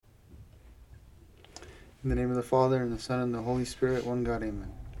In the name of the Father, and the Son, and the Holy Spirit, one God,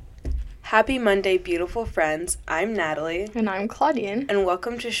 amen. Happy Monday, beautiful friends. I'm Natalie. And I'm Claudine. And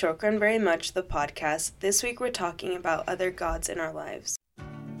welcome to Shokran Very Much, the podcast. This week we're talking about other gods in our lives.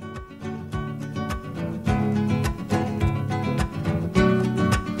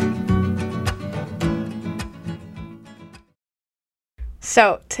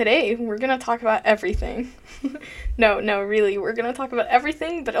 So, today we're going to talk about everything. No, really. We're going to talk about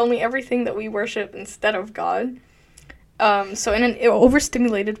everything, but only everything that we worship instead of God. So in an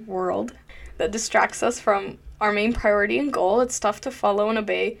overstimulated world that distracts us from our main priority and goal, it's tough to follow and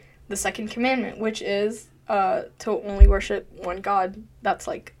obey the second commandment, which is to only worship one God. That's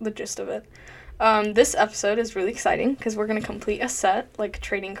like the gist of it. This episode is really exciting because we're going to complete a set, like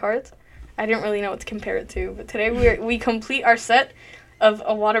trading cards. I didn't really know what to compare it to, but today we complete our set of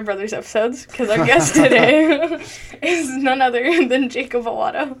Awada Brothers episodes, because our guest today is none other than Jacob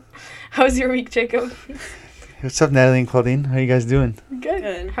Awada. How was your week, Jacob? What's up, Natalie and Claudine? How are you guys doing?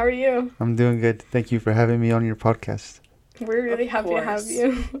 Good. How are you? I'm doing good. Thank you for having me on your podcast. We're really happy to have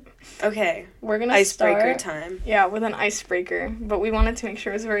you. Okay. We're going to icebreaker time. Yeah, with an icebreaker, but we wanted to make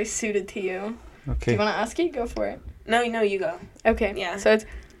sure it was very suited to you. Okay. Do you want to ask it? Go for it. No, you go. Okay. Yeah. So it's,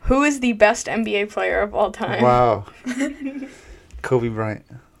 who is the best NBA player of all time? Wow. Kobe Bryant.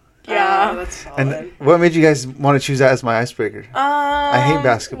 Yeah. That's solid. And what made you guys want to choose that as my icebreaker? I hate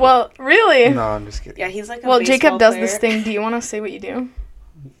basketball. Well, really? No, I'm just kidding. Yeah, he's like a Well, baseball Jacob does player. this thing. Do you want to say what you do?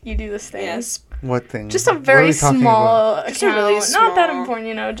 You do this thing. Yes. What thing? Just a What are very we talking small about? account. Just a really Not that small-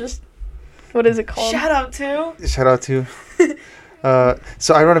 important, just, what is it called? Shout out to. Shout out to.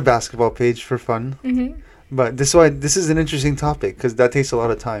 So I run a basketball page for fun, Mm-hmm. but this is an interesting topic because that takes a lot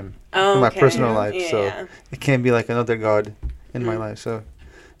of time Oh, in my okay. personal life. Yeah. So it can't be like another god in my Mm. life. So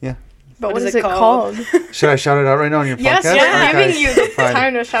But What what is is it it called? should I shout it out right now on your Yes, podcast? we're Yeah. giving you the Fine.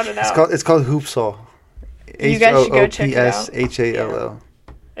 time to shout it out. It's called Hoopsall. You guys should go check it out. HOOPSHALL.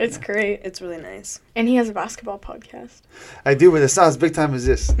 It's great. It's really nice. And he has a basketball podcast. I do, but it's not as big time as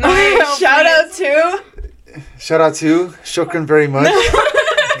this. Shout out to. Shout out to Shokran very much.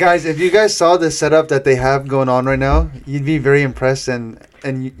 Guys, if you guys saw the setup that they have going on right now, you'd be very impressed, and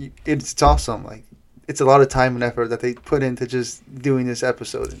it's awesome. Like, it's a lot of time and effort that they put into just doing this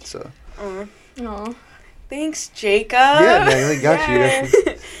episode. And so Aw. Thanks, Jacob. yeah, I got Yeah.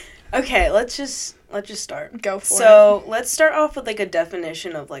 you. Okay, let's just start. Go for it. So let's start off with like a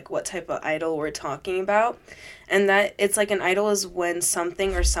definition of like what type of idol we're talking about, and that it's like an idol is when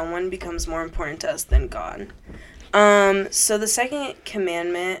something or someone becomes more important to us than God. So the second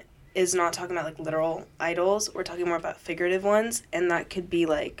commandment is not talking about like literal idols. We're talking more about figurative ones, and that could be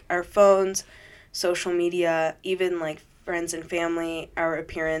like our phones, social media, even like friends and family, our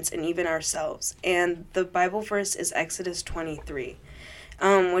appearance, and even ourselves. And the Bible verse is Exodus 23.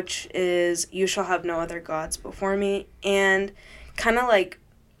 Which is, you shall have no other gods before me, and kind of like,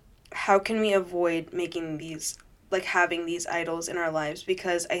 how can we avoid making these, like having these idols in our lives?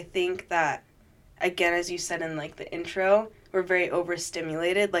 Because I think that, again, as you said in like the intro, we're very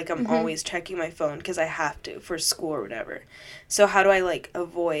overstimulated. Like I'm always checking my phone because I have to for school or whatever. So how do I like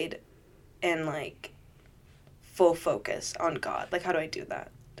avoid and like full focus on God? Like how do I do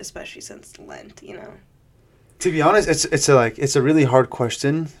that? Especially since Lent, To be honest, it's a really hard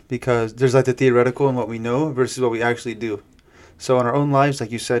question because there's like the theoretical and what we know versus what we actually do. So in our own lives,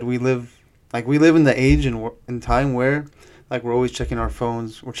 like you said, we live in the age and in time where like we're always checking our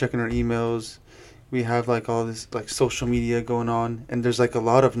phones, we're checking our emails, we have like all this like social media going on, and there's like a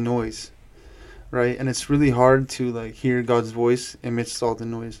lot of noise, right? And it's really hard to like hear God's voice amidst all the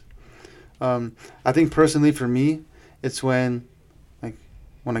noise. I think personally for me, it's when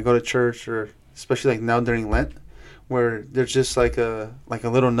I go to church, or especially like now during Lent, where there's just like a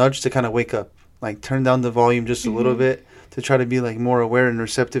little nudge to kind of wake up, like turn down the volume just a little bit to try to be like more aware and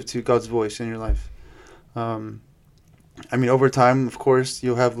receptive to God's voice in your life. I mean, over time, of course,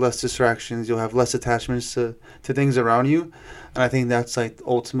 you'll have less distractions, you'll have less attachments to things around you, and I think that's like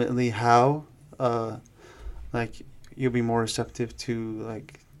ultimately how like you'll be more receptive to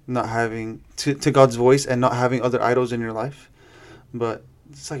like not having to God's voice and not having other idols in your life. But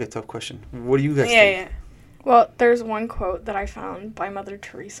it's like a tough question. What do you guys think? Yeah. Well, there's one quote that I found by Mother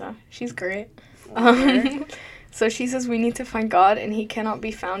Teresa. She's great. So she says, we need to find God, and he cannot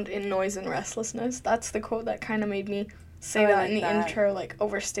be found in noise and restlessness. That's the quote that kind of made me say that in the intro, like,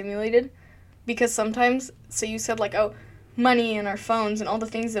 overstimulated. Because sometimes, so you said, like, oh, money and our phones and all the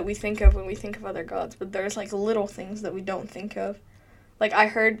things that we think of when we think of other gods, but there's, like, little things that we don't think of. Like, I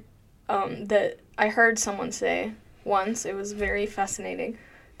heard someone say once, it was very fascinating,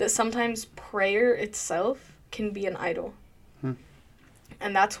 that sometimes prayer itself can be an idol.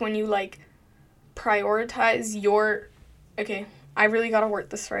 And that's when you, like, prioritize your... Okay, I really gotta word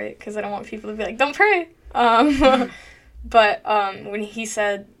this right, because I don't want people to be like, don't pray! But when he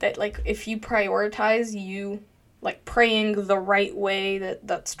said that, like, if you prioritize you, like, praying the right way,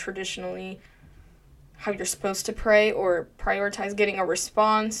 that's traditionally how you're supposed to pray, or prioritize getting a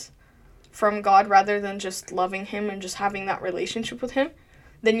response from God rather than just loving him and just having that relationship with him,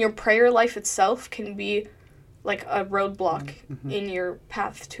 then your prayer life itself can be like a roadblock in your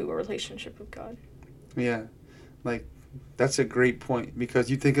path to a relationship with God. Yeah, like, that's a great point, because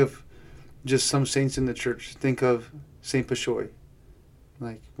you think of just some saints in the church. Think of Saint Pashoy.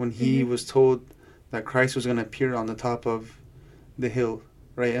 Like, when he was told that Christ was going to appear on the top of the hill,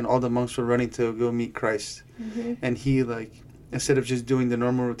 right, and all the monks were running to go meet Christ, and he, like, instead of just doing the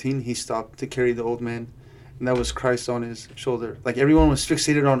normal routine, he stopped to carry the old man, and that was Christ on his shoulder. Like, everyone was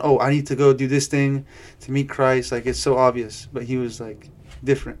fixated on, oh, I need to go do this thing to meet Christ. Like, it's so obvious, but he was, like,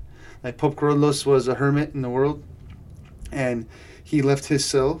 different. Like, Pope Carlos was a hermit in the world, and he left his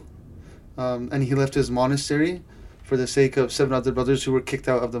cell, and he left his monastery for the sake of 7 other brothers who were kicked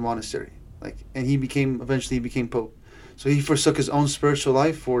out of the monastery. Like, and he eventually became Pope. So he forsook his own spiritual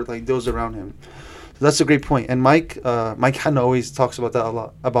life for, like, those around him. So that's a great point. And Mike kind of always talks about that a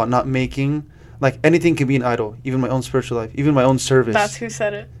lot, about not making, like, anything can be an idol, even my own spiritual life, even my own service. That's who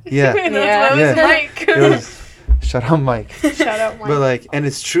said it. Yeah. That was Mike. It was, shout out Mike. Shout out Mike. But, like, and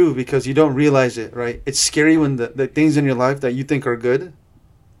it's true, because you don't realize it, right? It's scary when the things in your life that you think are good,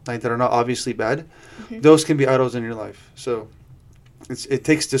 like, that are not obviously bad, those can be idols in your life. So it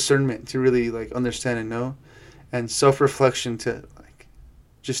takes discernment to really, like, understand and know, and self-reflection to, like,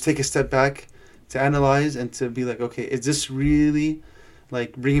 just take a step back, to analyze, and to be like, okay, is this really,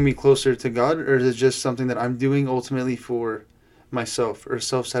 like, bringing me closer to God, or is it just something that I'm doing ultimately for myself, or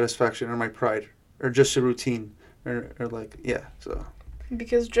self-satisfaction, or my pride, or just a routine, or like, yeah, so.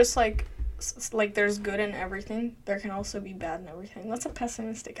 Because just like there's good in everything, there can also be bad in everything. That's a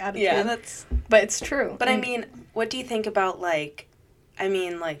pessimistic attitude. Yeah, but it's true. But I mean, what do you think about, like, I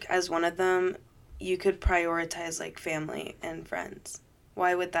mean, like, as one of them, you could prioritize, like, family and friends.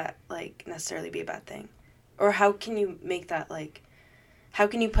 Why would that, like, necessarily be a bad thing? Or how can you make that, like, how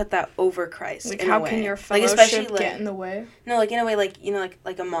can you put that over Christ, like, in how a way? can your like, fellowship like, get in the way? No, like, in a way, like, you know,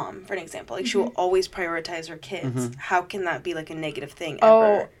 like a mom, for an example. Like, she will always prioritize her kids. How can that be, like, a negative thing ever?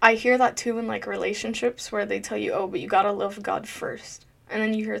 Oh, I hear that, too, in, like, relationships where they tell you, oh, but you gotta love God first. And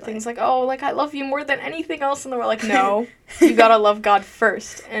then you hear things like, oh, like, I love you more than anything else in the world. Like, no, you gotta love God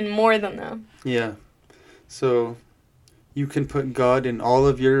first and more than them. Yeah. So you can put God in all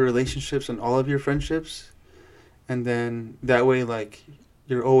of your relationships and all of your friendships, and then that way, like,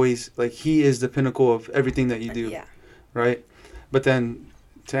 you're always, like, he is the pinnacle of everything that you do. Yeah. Right? But then,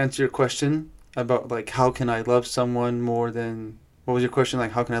 to answer your question about, like, how can I love someone more than... What was your question?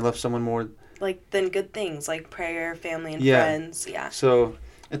 Like, how can I love someone more... Like, than good things, like prayer, family, and friends. Yeah. So,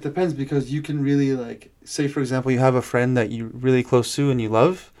 it depends, because you can really, like... Say, for example, you have a friend that you're really close to and you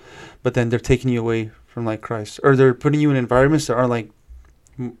love, but then they're taking you away from, like, Christ. Or they're putting you in environments that aren't, like...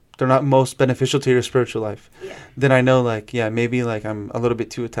 They're not most beneficial to your spiritual life. Yeah. Then I know, like, yeah, maybe, like, I'm a little bit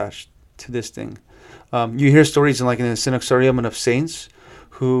too attached to this thing. You hear stories in, like, in the Synaxarium of saints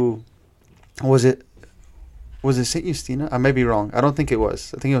who... Was it Saint Justina? I might be wrong. I don't think it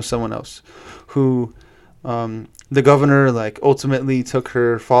was. I think it was someone else. Who, the governor, like, ultimately took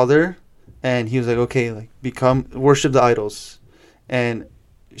her father, and he was like, okay, like, worship the idols. And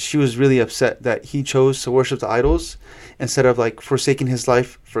she was really upset that he chose to worship the idols instead of, like, forsaking his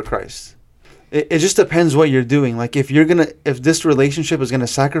life for Christ. It just depends what you're doing. Like, if this relationship is gonna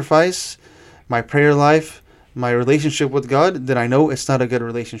sacrifice my prayer life, my relationship with God, then I know it's not a good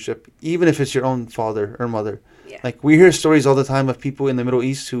relationship, even if it's your own father or mother. Yeah. Like, we hear stories all the time of people in the Middle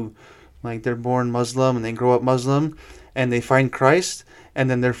East who, like, they're born Muslim and they grow up Muslim, and they find Christ, and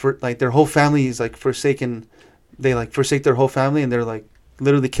then their whole family is, like, forsaken. They, like, forsake their whole family, and they're, like,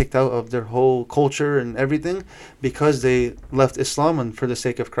 literally kicked out of their whole culture and everything because they left Islam and for the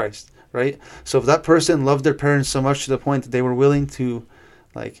sake of Christ, right? So if that person loved their parents so much to the point that they were willing to,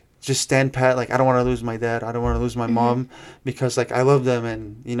 like, just stand pat, like, I don't want to lose my dad, I don't want to lose my mom, because, like, I love them,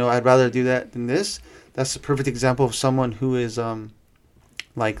 and, you know, I'd rather do that than this. That's a perfect example of someone who is,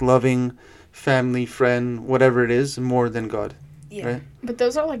 like, loving family, friend, whatever it is, more than God. Yeah. Right? But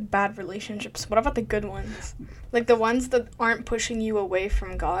those are, like, bad relationships. What about the good ones? Like, the ones that aren't pushing you away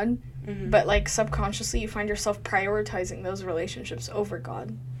from God, but, like, subconsciously you find yourself prioritizing those relationships over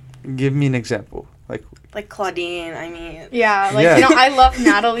God. Give me an example. Like Claudine, I mean. Yeah, like, you know, I love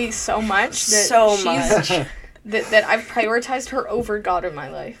Natalie so much that that I've prioritized her over God in my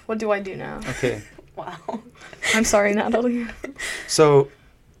life. What do I do now? Okay. Wow. I'm sorry, Natalie. So,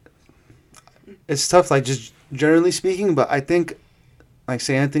 it's tough, like just generally speaking, but I think, like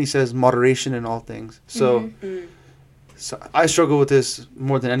St. Anthony says, moderation in all things. So, Mm. so I struggle with this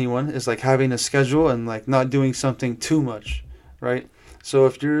more than anyone, is like having a schedule and like not doing something too much, right? So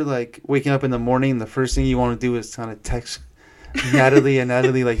if you're like waking up in the morning, the first thing you want to do is kind of text Natalie, and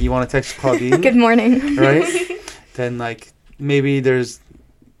Natalie, like you want to text Claudine, Good morning. right? Then like maybe there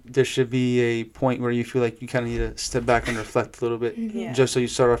should be a point where you feel like you kind of need to step back and reflect a little bit, Yeah. just so you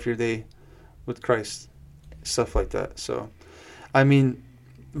start off your day with Christ, stuff like that. So, I mean,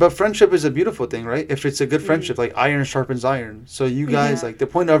 but friendship is a beautiful thing, right? If it's a good friendship, like iron sharpens iron. So you guys, Yeah. like the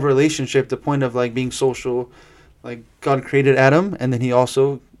point of relationship, the point of like being social, like God created Adam, and then he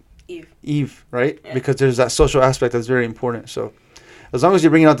also Eve, right? Yeah. Because there's that social aspect that's very important. So as long as you're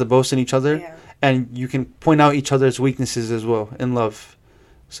bringing out the boast in each other, Yeah. and you can point out each other's weaknesses as well in love.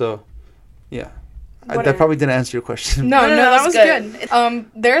 So, yeah. That probably didn't answer your question. No, that was good. good.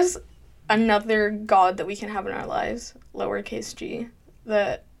 There's another God that we can have in our lives, lowercase g,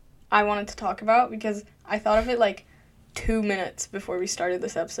 that I wanted to talk about because I thought of it like 2 minutes before we started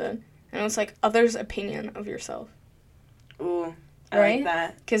this episode. And it was like others' opinion of yourself. Ooh, I Right? like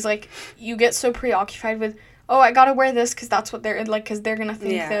that. Because, like, you get so preoccupied with, oh, I gotta wear this because that's what they're, like, because they're gonna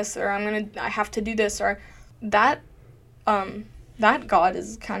think Yeah. this, or I have to do this, or that God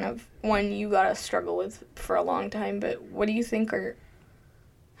is kind of one you gotta struggle with for a long time. But what do you think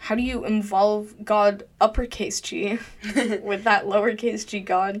how do you involve God, uppercase G, with that lowercase g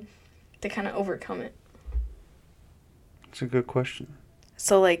God to kind of overcome it? It's a good question.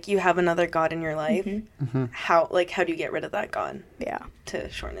 So, like, you have another God in your life. Mm-hmm. Mm-hmm. How do you get rid of that God? Yeah. To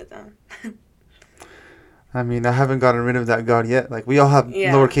shorten it down. I mean, I haven't gotten rid of that God yet. Like, we all have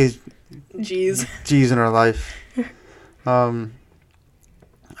Yeah. lowercase Jeez. g's in our life.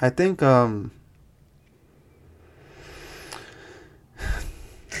 I think,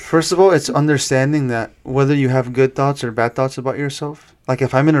 first of all, it's understanding that whether you have good thoughts or bad thoughts about yourself. Like,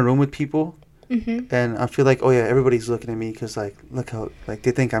 if I'm in a room with people, Mm-hmm. and I feel like, oh yeah, everybody's looking at me because like, look how, like,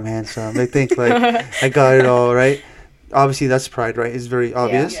 they think I'm handsome. They think like I got it all, right? Obviously, that's pride, right? It's very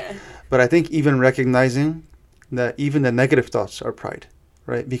obvious. Yeah. But I think even recognizing that even the negative thoughts are pride,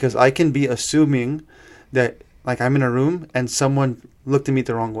 right? Because I can be assuming that like I'm in a room and someone looked at me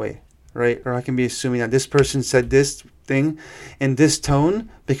the wrong way, right? Or I can be assuming that this person said this thing in this tone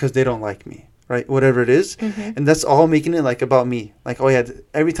because they don't like me, right? Whatever it is. Mm-hmm. And that's all making it like about me. Like, oh yeah,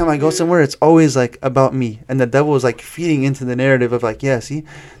 every time I go somewhere, it's always like about me. And the devil is like feeding into the narrative of like, yeah, see,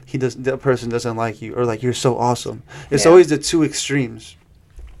 that person doesn't like you, or like you're so awesome. It's Yeah. always the two extremes.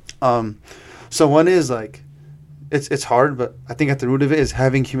 So one is like, it's hard, but I think at the root of it is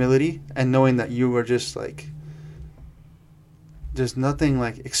having humility and knowing that you are just like, there's nothing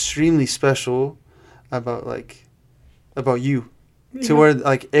like extremely special about you. To where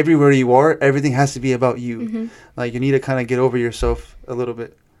like everywhere you are, everything has to be about you. Mm-hmm. Like you need to kind of get over yourself a little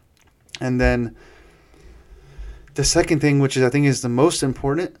bit. And then the second thing, which is I think is the most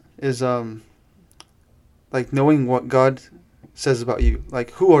important, is like knowing what God says about you.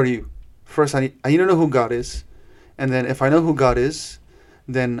 Like, who are you? First, I need to know who God is. And then if I know who God is,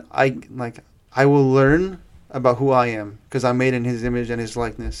 then I will learn about who I am, because I'm made in his image and his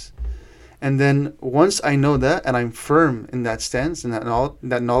likeness. And then once I know that and I'm firm in that stance and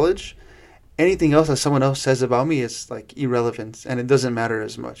that knowledge, anything else that someone else says about me is like irrelevant and it doesn't matter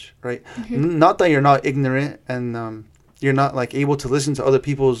as much, right? Mm-hmm. Not that you're not ignorant and you're not like able to listen to other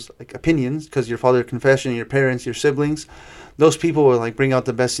people's like opinions, because your father confession, your parents, your siblings, those people will like bring out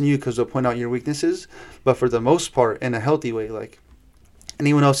the best in you because they'll point out your weaknesses. But for the most part, in a healthy way, like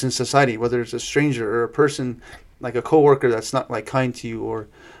anyone else in society, whether it's a stranger or a person like a coworker that's not like kind to you, or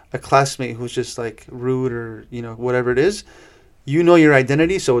a classmate who's just like rude, or whatever it is, you know your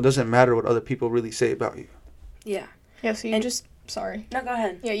identity, so it doesn't matter what other people really say about you. Yeah. Yeah, so sorry. No, go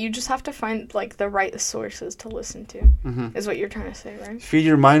ahead. Yeah, you just have to find like the right sources to listen to. Mm-hmm. Is what you're trying to say, right? Feed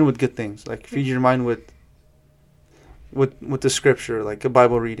your mind with good things. Like feed your mind with the scripture, like a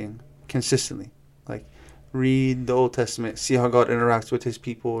Bible reading consistently. Like read the Old Testament, see how God interacts with his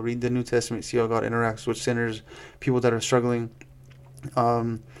people. Read the New Testament, see how God interacts with sinners, people that are struggling.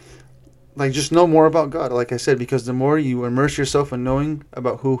 Like just know more about God, like I said, because the more you immerse yourself in knowing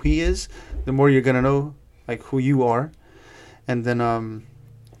about who he is, the more you're gonna know like who you are. And then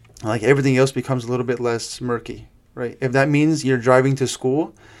like everything else becomes a little bit less murky, right? If that means you're driving to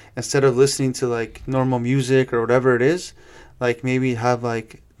school, instead of listening to like normal music or whatever it is, like maybe have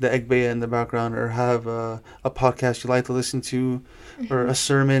like the Eggbaya in the background, or have a podcast you like to listen to, or a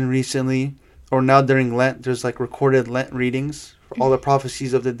sermon recently, or now during Lent, there's like recorded Lent readings for all the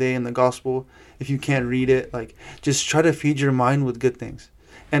prophecies of the day in the gospel. If you can't read it, like just try to feed your mind with good things.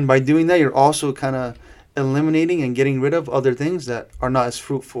 And by doing that, you're also kind of eliminating and getting rid of other things that are not as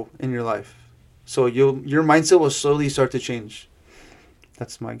fruitful in your life. So your mindset will slowly start to change.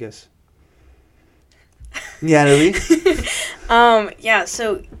 That's my guess. Yeah, really? Yeah,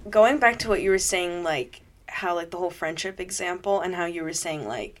 so going back to what you were saying, like, how, like, the whole friendship example, and how you were saying,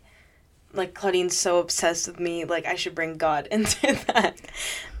 like, Claudine's so obsessed with me, like, I should bring God into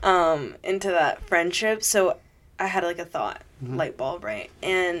that friendship. So I had, like, a thought, light bulb, right?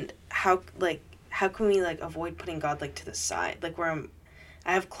 And how can we, like, avoid putting God, like, to the side? Like, where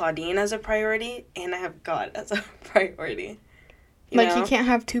I have Claudine as a priority, and I have God as a priority. You can't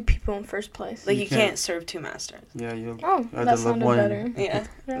have two people in first place. Like, you can't serve two masters. Yeah, that sounded better. Yeah.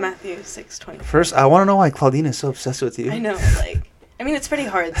 Matthew 6:20. First, I want to know why Claudine is so obsessed with you. I know, like, I mean, it's pretty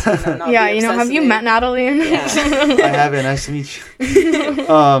hard to not be have you met Natalie? Yeah. I haven't. Nice to meet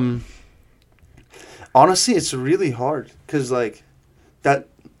you. Honestly, it's really hard because, like, that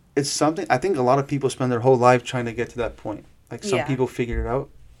it's something I think a lot of people spend their whole life trying to get to that point. Like, some people figure it out,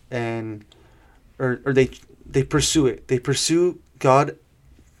 and or they pursue it. They pursue God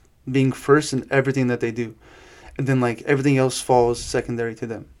being first in everything that they do. And then, like, everything else falls secondary to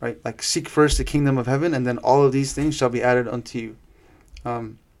them, right? Like, seek first the kingdom of heaven, and then all of these things shall be added unto you.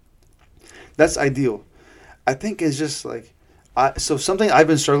 That's ideal. I think it's just, like, so something I've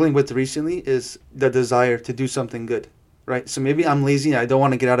been struggling with recently is the desire to do something good, right? So maybe I'm lazy and I don't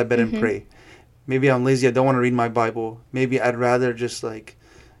want to get out of bed and pray. Maybe I'm lazy, I don't want to read my Bible. Maybe I'd rather just, like,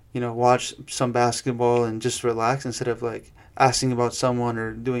 watch some basketball and just relax instead of, like, asking about someone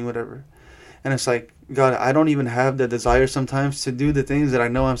or doing whatever. And it's like, God, I don't even have the desire sometimes to do the things that I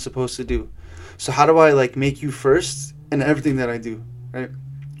know I'm supposed to do. So how do I, like, make you first in everything that I do, right?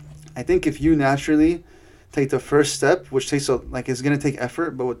 I think if you naturally take the first step, which takes, it's going to take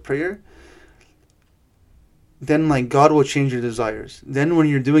effort, but with prayer, then, like, God will change your desires. Then when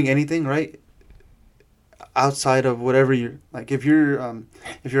you're doing anything, right, outside of whatever you're, like, if you're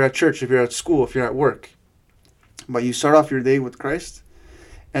at church, if you're at school, if you're at work, but you start off your day with Christ,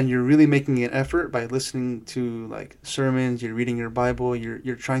 and you're really making an effort by listening to, like, sermons, you're reading your Bible,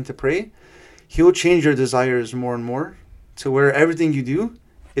 you're trying to pray, He'll change your desires more and more to where everything you do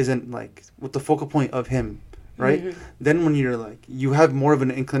isn't, like, with the focal point of Him, right? Then when you're, like, you have more of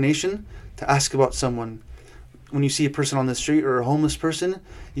an inclination to ask about someone. When you see a person on the street or a homeless person,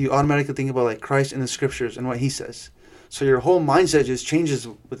 you automatically think about, like, Christ and the scriptures and what He says. So your whole mindset just changes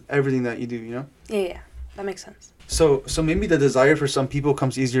with everything that you do, Yeah, that makes sense. So maybe the desire for some people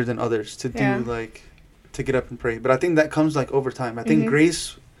comes easier than others to do, like, to get up and pray. But I think that comes, like, over time. I think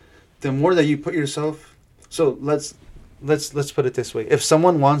grace, the more that you put yourself. So let's put it this way: if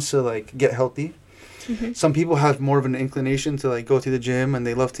someone wants to, like, get healthy, some people have more of an inclination to, like, go to the gym and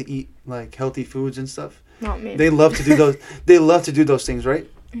they love to eat, like, healthy foods and stuff. Not me. They love to do those. They love to do those things, right?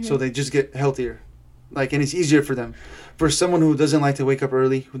 So they just get healthier, like, and it's easier for them. For someone who doesn't like to wake up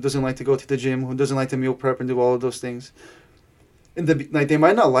early, who doesn't like to go to the gym, who doesn't like to meal prep and do all of those things, and they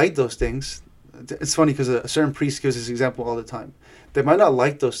might not like those things. It's funny because a certain priest gives this example all the time. They might not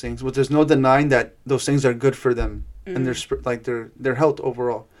like those things, but there's no denying that those things are good for them and their health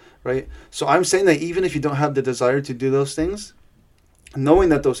overall, right? So I'm saying that even if you don't have the desire to do those things, knowing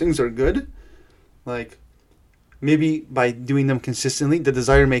that those things are good, like, maybe by doing them consistently, the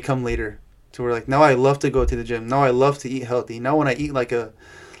desire may come later. To where, like, now I love to go to the gym. Now I love to eat healthy. Now when I eat, like a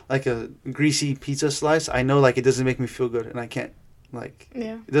greasy pizza slice, I know, like, it doesn't make me feel good, and I can't, like,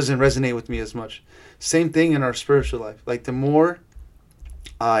 it doesn't resonate with me as much. Same thing in our spiritual life. Like, the more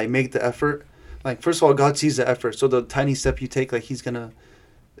I make the effort, like, first of all, God sees the effort. So the tiny step you take, like, He's gonna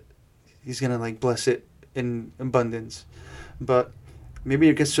like, bless it in abundance. But maybe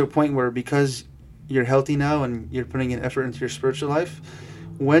it gets to a point where, because you're healthy now and you're putting an effort into your spiritual life,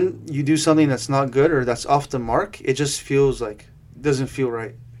 when you do something that's not good or that's off the mark, it just feels like, doesn't feel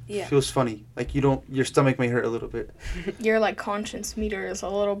right. Yeah. It feels funny. Like, your stomach may hurt a little bit. Your, like, conscience meter is a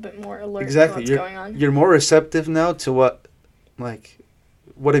little bit more alert to what's going on. You're more receptive now to what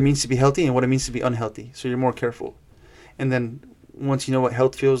it means to be healthy and what it means to be unhealthy. So you're more careful. And then once you know what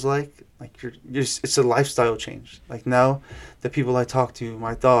health feels like it's a lifestyle change. Like, now the people I talk to,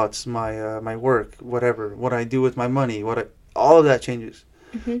 my thoughts, my work, whatever, what I do with my money, all of that changes.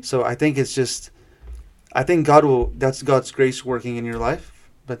 So I think that's God's grace working in your life.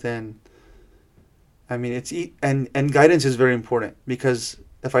 But then, I mean, and guidance is very important, because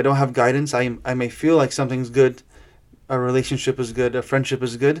if I don't have guidance, I may feel like something's good, a relationship is good, a friendship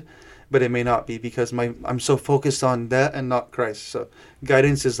is good, but it may not be, because I'm so focused on that and not Christ. So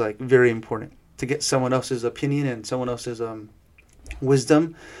guidance is, like, very important, to get someone else's opinion and someone else's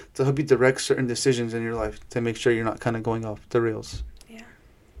wisdom to help you direct certain decisions in your life, to make sure you're not kind of going off the rails.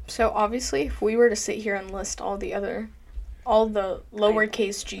 So obviously, if we were to sit here and list all the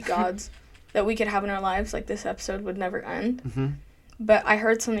lowercase g gods that we could have in our lives, like, this episode would never end. Mm-hmm. But I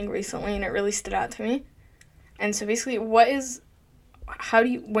heard something recently and it really stood out to me. And so basically, when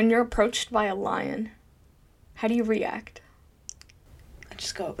you're approached by a lion, how do you react? I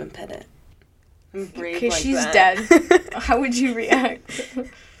just go up and pet it. I'm brave Okay, like she's that. dead. How would you react?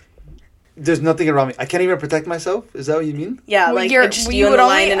 There's nothing around me. I can't even protect myself. Is that what you mean? Yeah, Well, like it's just you would and the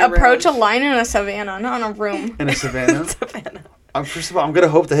only lion in a approach room. a lion in a savannah, not in a room. In a savannah? Savannah. First of all, I'm gonna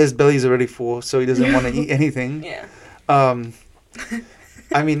hope that his belly's already full, so he doesn't want to eat anything. Yeah.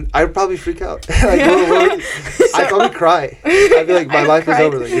 I mean, I'd probably freak out. I'd probably cry. I'd be like, my life is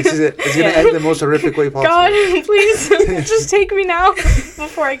over. Like, this is it. It's gonna end the most horrific way possible. God, please, just take me now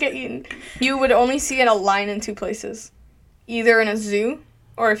before I get eaten. You would only see a lion in two places. Either in a zoo,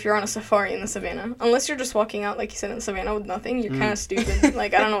 or if you're on a safari in the savannah. Unless you're just walking out, like you said, in the savannah with nothing, you're kind of stupid.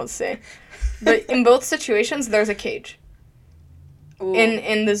 Like, I don't know what to say. But in both situations, there's a cage. Ooh.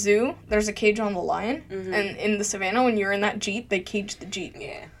 In the zoo, there's a cage on the lion. And in the savannah, when you're in that jeep, they cage the jeep.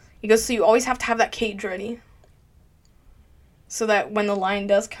 Yeah. He goes, so you always have to have that cage ready. So that when the lion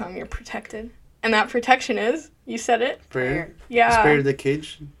does come, you're protected. And that protection is, you said it. Prayer. Yeah. Prayer to the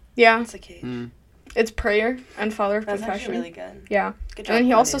cage. Yeah. It's a cage. It's prayer and Father of That's Confession. actually really good. Yeah. Good job. And then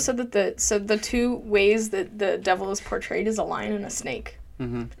he also said that the two ways that the devil is portrayed is a lion and a snake.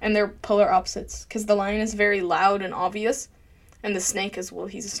 Mm-hmm. And they're polar opposites. Because the lion is very loud and obvious. And the snake is, well,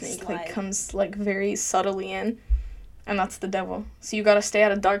 he's a snake. Slide. Like, comes, like, very subtly in. And that's the devil. So you gotta stay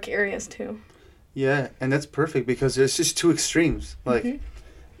out of dark areas, too. Yeah, and that's perfect because there's just two extremes. Like,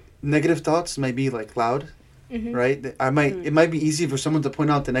 negative thoughts may be, like, loud, right? It might be easy for someone to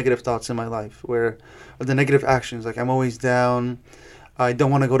point out the negative thoughts in my life, or the negative actions. Like, I'm always down. I don't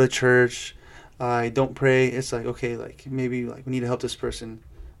want to go to church. I don't pray. It's like, okay, like, maybe, like, we need to help this person.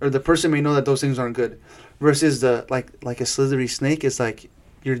 Or the person may know that those things aren't good. Versus the like a slithery snake is like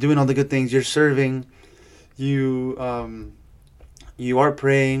you're doing all the good things, you're serving, you are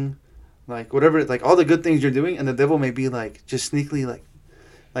praying, like whatever, like all the good things you're doing, and the devil may be like just sneakily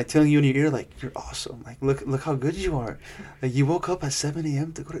like telling you in your ear like you're awesome, like look how good you are, like you woke up at 7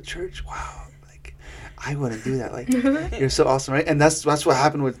 a.m. to go to church, wow, like I wouldn't do that, like you're so awesome, right? And that's what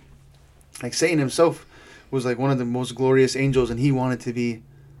happened with like Satan himself was like one of the most glorious angels, and he wanted to be.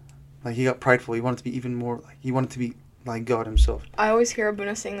 Like, he got prideful. He wanted to be even more, like, he wanted to be like God himself. I always hear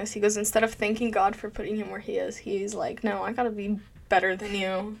Abuna saying this. He goes, instead of thanking God for putting him where he is, he's like, no, I gotta be better than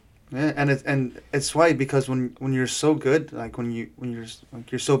you. Yeah, and it's why, because when you're so good, like, when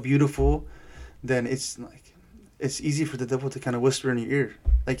you're so beautiful, then it's, like, it's easy for the devil to kind of whisper in your ear.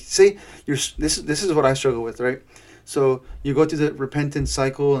 Like, say, this is what I struggle with, right? So, you go through the repentance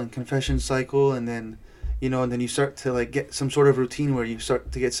cycle and confession cycle, and then... and then you start to, like, get some sort of routine where you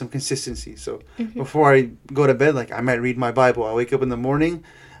start to get some consistency. So before I go to bed, like, I might read my Bible. I wake up in the morning,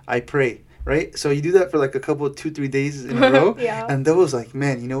 I pray, right? So you do that for, like, a couple, 2-3 days in a row. Yeah. And that was like,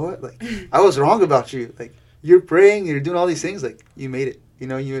 man, you know what? Like, I was wrong about you. Like, you're praying, you're doing all these things. Like, you made it.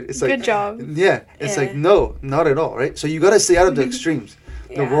 It's like... Good job. Yeah. It's like, no, not at all, right? So you got to stay out of the extremes.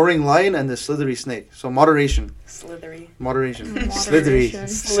 The roaring lion and the slithery snake. So moderation. Moderation. Slithery.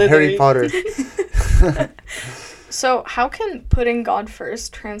 Harry Potter. So how can putting God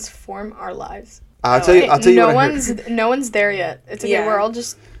first transform our lives? I'll tell you no what I heard. No one's there yet. It's okay. Yeah. We're all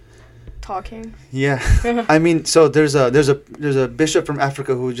just talking. Yeah. I mean, so there's a bishop from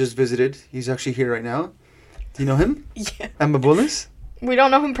Africa who just visited. He's actually here right now. Do you know him? Yeah. Amabulis? We don't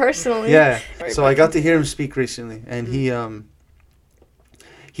know him personally. Yeah. So I got to hear him speak recently, and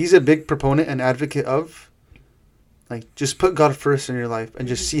he's a big proponent and advocate of, like, just put God first in your life and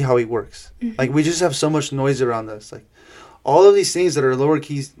just see how he works. Like, we just have so much noise around us. Like, all of these things that are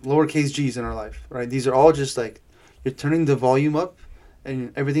lowercase g's in our life, right? These are all just, like, you're turning the volume up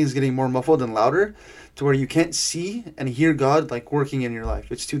and everything's getting more muffled and louder to where you can't see and hear God, like, working in your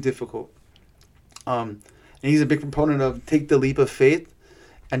life. It's too difficult. And he's a big proponent of take the leap of faith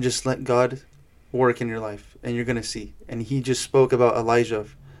and just let God work in your life, and you're going to see. And he just spoke about Elijah.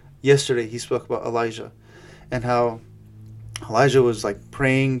 Yesterday, he spoke about Elijah. And how Elijah was, like,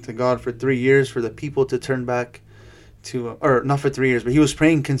 praying to God for 3 years for the people to turn back to... or not for 3 years, but he was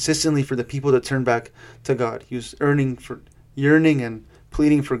praying consistently for the people to turn back to God. He was yearning and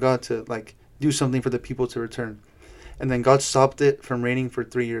pleading for God to, like, do something for the people to return. And then God stopped it from raining for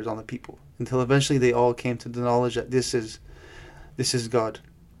 3 years on the people. Until eventually they all came to the knowledge that this is God.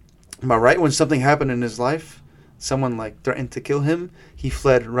 But right when something happened in his life... someone, like, threatened to kill him, he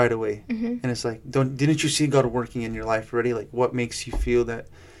fled right away. And it's like, didn't you see God working in your life already? Like, what makes you feel that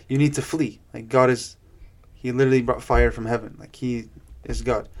you need to flee? Like, he literally brought fire from heaven. Like, he is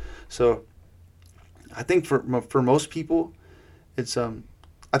God. So I think for most people, it's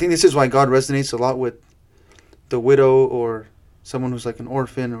I think this is why God resonates a lot with the widow or someone who's like an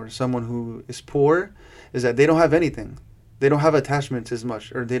orphan or someone who is poor, is that they don't have anything. They don't have attachments as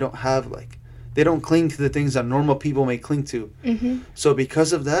much, or they don't cling to the things that normal people may cling to. Mm-hmm. So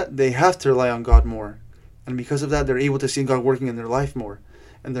because of that, they have to rely on God more. And because of that, they're able to see God working in their life more.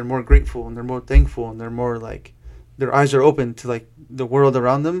 And they're more grateful and they're more thankful and they're more like, their eyes are open to like the world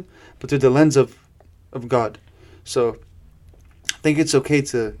around them, but through the lens of God. So I think it's okay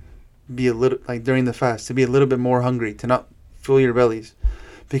to be a little, like during the fast, to be a little bit more hungry, to not fill your bellies.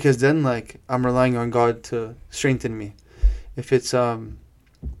 Because then like I'm relying on God to strengthen me. If it's, I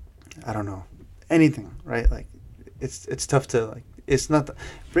don't know, anything, right? Like it's tough to like, it's not,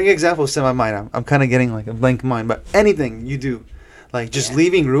 bring examples to my mind. I'm kind of getting like a blank mind, but anything you do, like just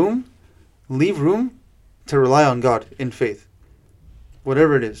leave room to rely on God in faith.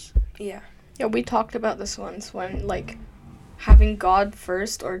 Whatever it is. Yeah. Yeah, we talked about this once when, like, having God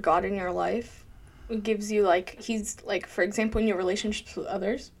first or God in your life gives you, like, he's, like, for example, in your relationships with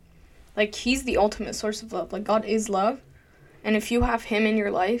others, like, he's the ultimate source of love. Like, God is love. And if you have him in your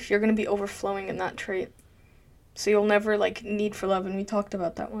life, you're going to be overflowing in that trait. So you'll never, like, need for love. And we talked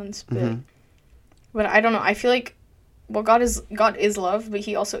about that once. But I don't know. I feel like, well, God is love, but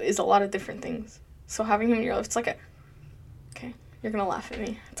he also is a lot of different things. So having him in your life, it's like a... Okay, you're going to laugh at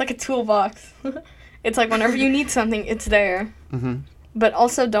me. It's like a toolbox. It's like whenever you need something, it's there. Mm-hmm. But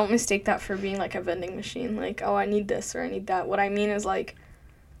also don't mistake that for being like a vending machine. Like, oh, I need this or I need that. What I mean is like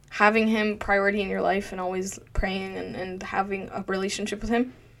having him priority in your life and always praying and having a relationship with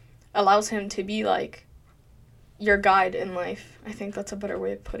him allows him to be like your guide in life. I think that's a better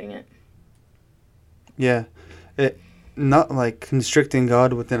way of putting it. Yeah. Not like constricting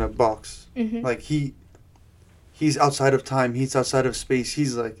God within a box. Mm-hmm. Like he's outside of time. He's outside of space.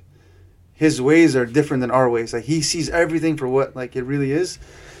 He's like, his ways are different than our ways. Like he sees everything for what like it really is.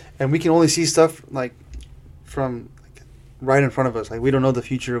 And we can only see stuff like from like, right in front of us. Like we don't know the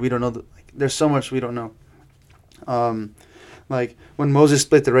future. We don't know like there's so much we don't know. Like when Moses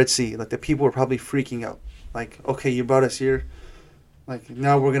split the Red Sea, like the people were probably freaking out. Like, okay, you brought us here. Like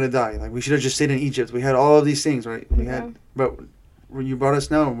now we're gonna die. Like we should have just stayed in Egypt. We had all of these things, right? We had, but you brought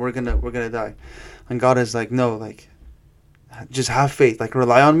us now, and we're gonna die. And God is like, no, like, just have faith. Like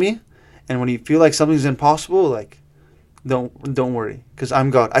rely on me. And when you feel like something's impossible, like, don't worry, because I'm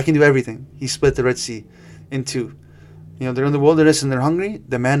God. I can do everything. He split the Red Sea in two. You know, they're in the wilderness and they're hungry.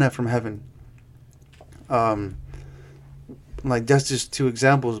 The manna from heaven. Like that's just two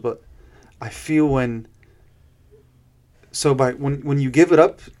examples, but I feel when you give it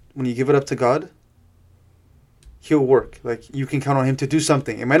up to God, he'll work. Like you can count on him to do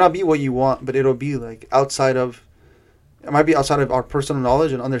something. It might not be what you want, but it'll be like outside of our personal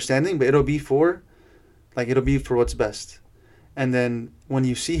knowledge and understanding, but it'll be for what's best. And then when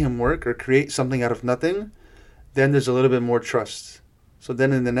you see him work or create something out of nothing, then there's a little bit more trust. So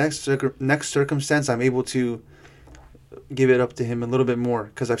then in the next circumstance, I'm able to give it up to him a little bit more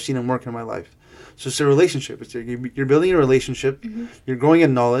because I've seen him work in my life. So it's a relationship. You're building a relationship, Mm-hmm. You're growing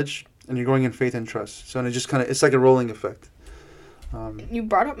in knowledge, and you're growing in faith and trust. So and it just kind of, it's like a rolling effect. You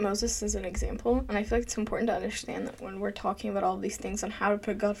brought up Moses as an example, and I feel like it's important to understand that when we're talking about all these things on how to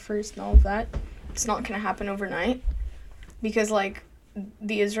put God first and all of that, it's not going to happen overnight. Because, like,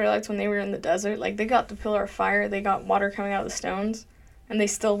 the Israelites, when they were in the desert, like, they got the pillar of fire, they got water coming out of the stones, and they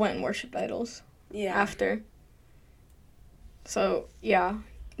still went and worshipped idols after. So, yeah,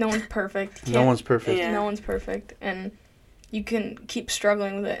 no one's perfect. No one's perfect. Yeah. No one's perfect, and you can keep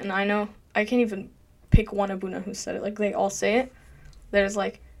struggling with it. And I know, I can't even pick one Abuna who said it. Like, they all say it. There's,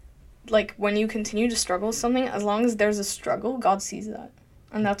 like when you continue to struggle with something, as long as there's a struggle, God sees that.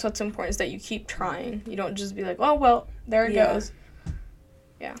 And that's what's important, is that you keep trying. You don't just be like, oh, well, there it goes.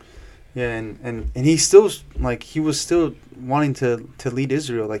 Yeah. Yeah, and he still, like, he was still wanting to lead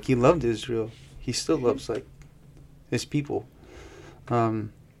Israel. Like, he loved Israel. He still loves, like, his people.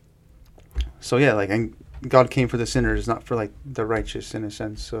 So, yeah, like, and God came for the sinners, not for, like, the righteous, in a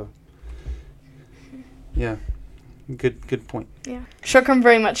sense. So, yeah. Good point. Yeah. Shukran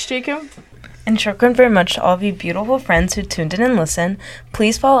very much, Jacob. And shukran very much to all of you beautiful friends who tuned in and listened.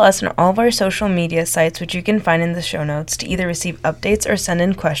 Please follow us on all of our social media sites, which you can find in the show notes, to either receive updates or send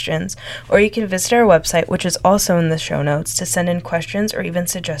in questions, or you can visit our website, which is also in the show notes, to send in questions or even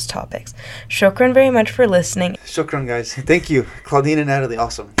suggest topics. Shukran very much for listening. Shukran, guys. Thank you. Claudine and Natalie,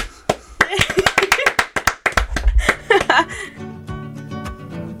 awesome.